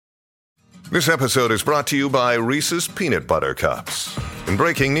This episode is brought to you by Reese's Peanut Butter Cups. In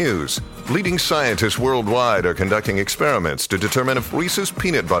breaking news, leading scientists worldwide are conducting experiments to determine if Reese's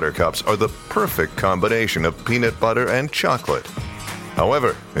Peanut Butter Cups are the perfect combination of peanut butter and chocolate.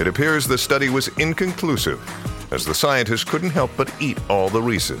 However, it appears the study was inconclusive, as the scientists couldn't help but eat all the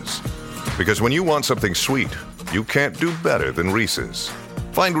Reese's. Because when you want something sweet, you can't do better than Reese's.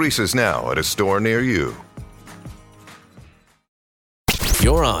 Find Reese's now at a store near you.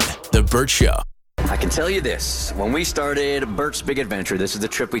 You're on The Bert Show. I can tell you this. When we started Bert's Big Adventure, this is the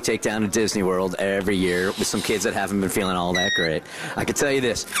trip we take down to Disney World every year with some kids that haven't been feeling all that great. I can tell you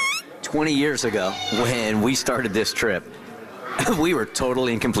this. 20 years ago, when we started this trip, we were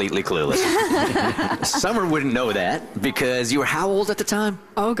totally and completely clueless. Summer wouldn't know that because you were how old at the time?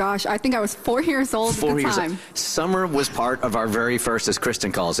 Oh, gosh. I think I was 4 years old at the time. Summer was part of our very first, as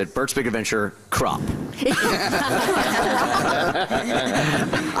Kristen calls it, Bert's Big Adventure crop.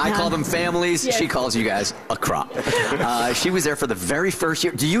 I call them families. Yes. She calls you guys a crop. She was there for the very first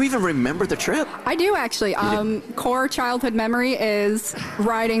year. Do you even remember the trip? I do, actually. Core childhood memory is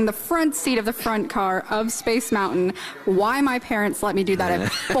riding the front seat of the front car of Space Mountain. Why my parents let me do that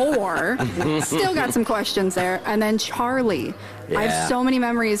at 4. Still got some questions there. And then Charlie. Yeah. I have so many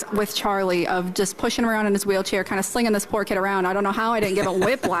memories with Charlie of just pushing him around in his wheelchair, kind of slinging this poor kid around. I don't know how I didn't give a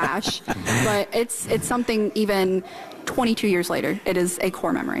whiplash, but it's something even 22 years later. It is a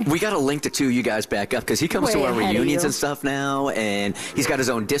core memory. We got to link the two of you guys back up because he comes to our reunions and stuff now, and he's got his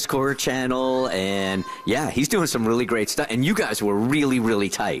own Discord channel, and yeah, he's doing some really great stuff. And you guys were really, really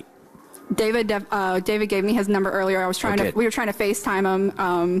tight. David gave me his number earlier. We were trying to FaceTime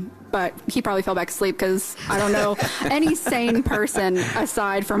him, but he probably fell back asleep because I don't know any sane person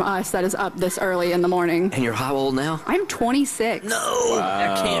aside from us that is up this early in the morning. And you're how old now? I'm 26. No, wow.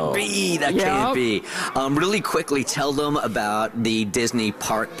 That can't be. That can't be. Really quickly, tell them about the Disney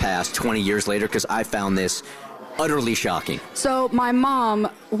Park Pass 20 years later, because I found this utterly shocking. So my mom,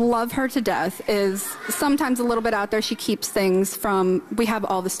 love her to death, is sometimes a little bit out there. She keeps things from, we have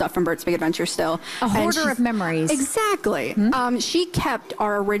all the stuff from Bert's Big Adventure still. A hoarder of memories. Exactly. Mm-hmm. She kept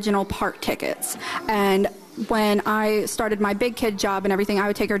our original park tickets. And when I started my big kid job and everything, I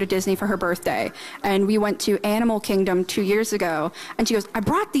would take her to Disney for her birthday. And we went to Animal Kingdom 2 years ago. And she goes, I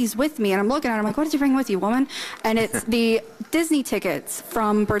brought these with me. And I'm looking at her, I'm like, what did you bring with you, woman? And it's the Disney tickets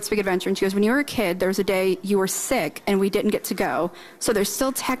from Bert's Big Adventure. And she goes, when you were a kid, there was a day you were sick and we didn't get to go. So there's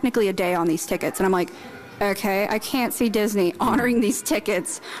still technically a day on these tickets. And I'm like, okay, I can't see Disney honoring these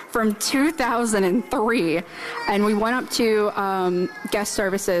tickets from 2003. And we went up to guest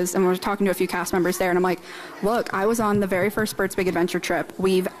services and we were talking to a few cast members there. And I'm like, look, I was on the very first Bert's Big Adventure trip.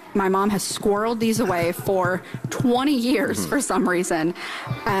 My mom has squirreled these away for 20 years for some reason.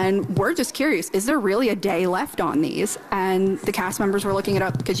 And we're just curious, is there really a day left on these? And the cast members were looking it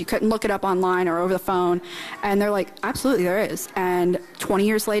up because you couldn't look it up online or over the phone. And they're like, absolutely, there is. And 20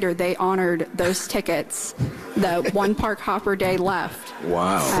 years later, they honored those tickets. The one park hopper day left.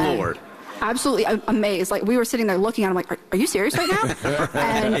 Wow. Floored. Absolutely amazed. Like, we were sitting there looking at him like, are you serious right now?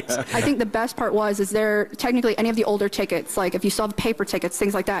 And I think the best part is there technically any of the older tickets, like if you saw the paper tickets,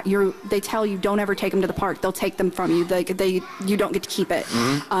 things like that, they tell you don't ever take them to the park. They'll take them from you. You don't get to keep it.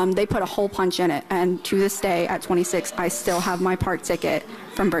 Mm-hmm. They put a hole punch in it. And to this day, at 26, I still have my park ticket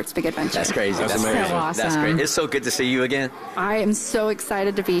from Bert's Big Adventure. That's crazy. That's amazing. So awesome. That's great. It's so good to see you again. I am so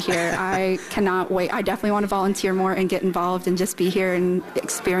excited to be here. I cannot wait. I definitely want to volunteer more and get involved and just be here and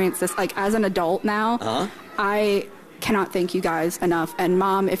experience this. Like, as an adult now, I cannot thank you guys enough. And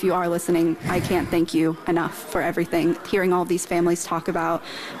Mom, if you are listening, I can't thank you enough for everything. Hearing all these families talk about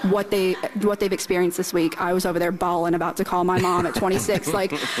what they've experienced this week. I was over there bawling, about to call my mom at 26.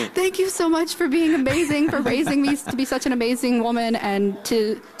 Like, thank you so much for being amazing, for raising me to be such an amazing woman, and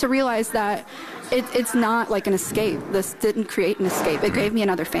to realize that it's not like an escape. This didn't create an escape. It gave me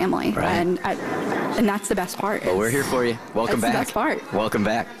another family, right. And that's the best part. Well, we're here for you. Welcome back. That's the best part. Welcome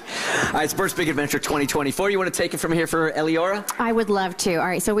back. All right, it's Bert's Big Adventure 2024. You want to take it from here for Eliora? I would love to. All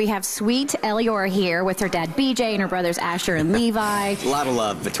right, so we have sweet Eliora here with her dad BJ and her brothers Asher and Levi. A lot of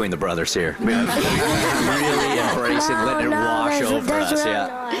love between the brothers here. Really embracing, letting it wash over us.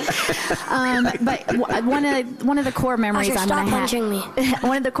 Yeah. But one of the core memories I'm going to have.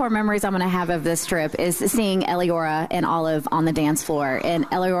 One of the core memories I'm going to have of this this trip is seeing Eliora and Olive on the dance floor, and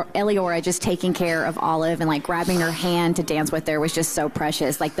Eliora just taking care of Olive and like grabbing her hand to dance with her was just so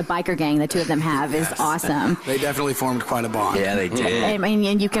precious. Like the biker gang the two of them have is awesome. They definitely formed quite a bond. Yeah, they did. I mean,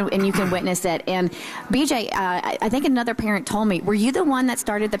 and you can witness it. And BJ, I think another parent told me, were you the one that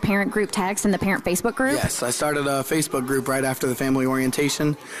started the parent group text and the parent Facebook group? Yes, I started a Facebook group right after the family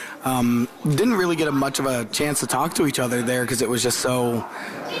orientation. Didn't really get much of a chance to talk to each other there because it was just so,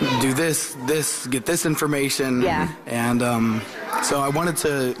 do this, get this information. Yeah. And so I wanted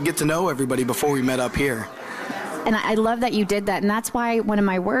to get to know everybody before we met up here. And I love that you did that. And that's why one of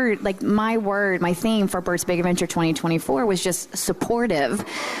my theme for Bert's Big Adventure 2024 was just supportive,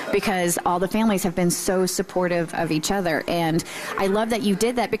 because all the families have been so supportive of each other. And I love that you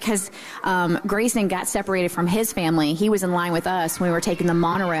did that because Grayson got separated from his family. He was in line with us when we were taking the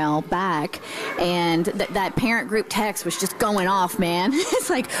monorail back. And that parent group text was just going off, man. It's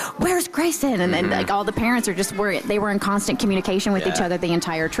like, where's Grayson? And then like all the parents are they were in constant communication with each other the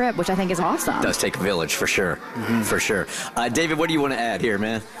entire trip, which I think is awesome. It does take a village for sure. For sure. David, what do you want to add here,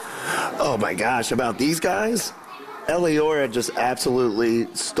 man? Oh, my gosh. About these guys? Eliora just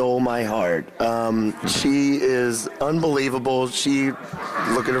absolutely stole my heart. She is unbelievable.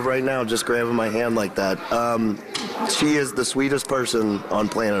 Look at her right now, just grabbing my hand like that. She is the sweetest person on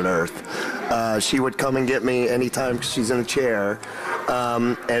planet Earth. She would come and get me anytime she's in a chair.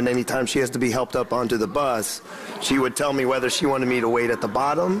 And anytime she has to be helped up onto the bus, she would tell me whether she wanted me to wait at the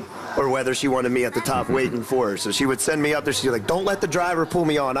bottom or whether she wanted me at the top waiting for her. So she would send me up there. She'd be like, don't let the driver pull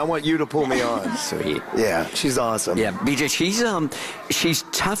me on. I want you to pull me on. Sweet. Yeah, she's awesome. Yeah, BJ, she's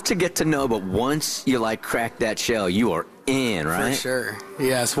tough to get to know, but once you like crack that shell, you are in, right? For sure.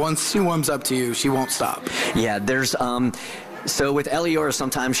 Yes, once she warms up to you, she won't stop. Yeah, there's so with Eliora,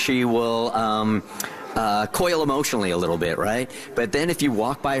 sometimes she will coil emotionally a little bit, right? But then if you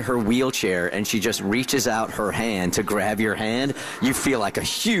walk by her wheelchair and she just reaches out her hand to grab your hand, you feel like a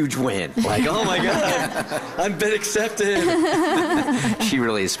huge win. Like, oh my God, I've been accepted. She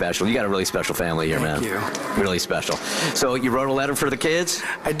really is special. You got a really special family here, man. Thank you. Really special. So you wrote a letter for the kids?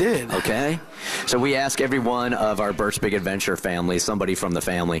 I did. Okay. So we ask every one of our Bert's Big Adventure family, somebody from the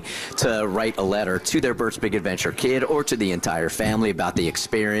family, to write a letter to their Bert's Big Adventure kid or to the entire family about the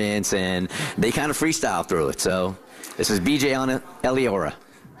experience, and they kind of freestyle through it. So this is BJ on Eliora.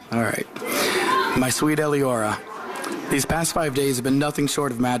 All right. My sweet Eliora, these past 5 days have been nothing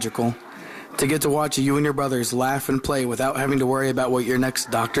short of magical. To get to watch you and your brothers laugh and play without having to worry about what your next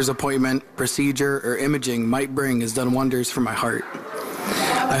doctor's appointment, procedure, or imaging might bring has done wonders for my heart.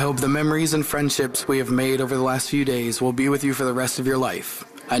 I hope the memories and friendships we have made over the last few days will be with you for the rest of your life.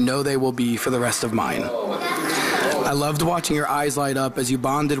 I know they will be for the rest of mine. I loved watching your eyes light up as you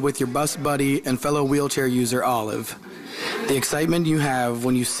bonded with your bus buddy and fellow wheelchair user, Olive. The excitement you have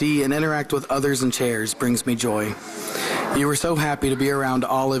when you see and interact with others in chairs brings me joy. You were so happy to be around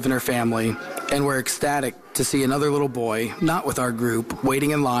Olive and her family, and were ecstatic to see another little boy, not with our group,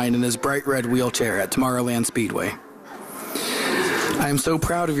 waiting in line in his bright red wheelchair at Tomorrowland Speedway. I am so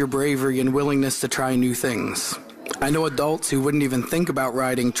proud of your bravery and willingness to try new things. I know adults who wouldn't even think about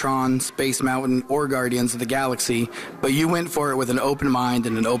riding Tron, Space Mountain, or Guardians of the Galaxy, but you went for it with an open mind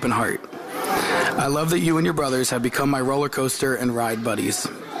and an open heart. I love that you and your brothers have become my roller coaster and ride buddies.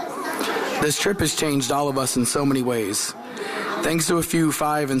 This trip has changed all of us in so many ways. Thanks to a few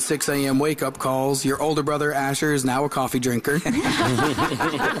 5 and 6 a.m. wake-up calls, your older brother, Asher, is now a coffee drinker.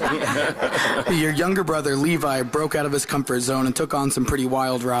 Your younger brother, Levi, broke out of his comfort zone and took on some pretty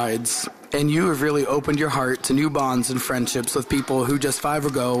wild rides. And you have really opened your heart to new bonds and friendships with people who just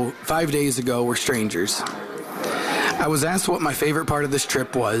 5 days ago were strangers. I was asked what my favorite part of this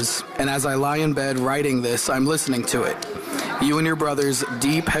trip was, and as I lie in bed writing this, I'm listening to it. You and your brother's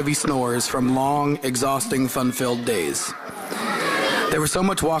deep, heavy snores from long, exhausting, fun-filled days. There was so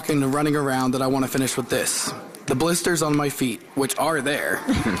much walking and running around that I want to finish with this. The blisters on my feet, which are there,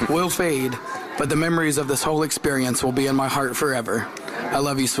 will fade, but the memories of this whole experience will be in my heart forever. I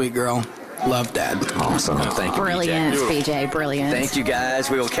love you, sweet girl. Love, Dad. Awesome. Thank you, Brilliant, BJ. Brilliant. Thank you, guys.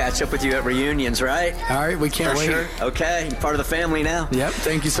 We will catch up with you at reunions, right? All right, we can't wait. Sure. Okay, you're part of the family now. Yep,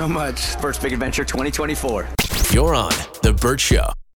 thank you so much. Bert's Big Adventure 2024. You're on The Bert Show.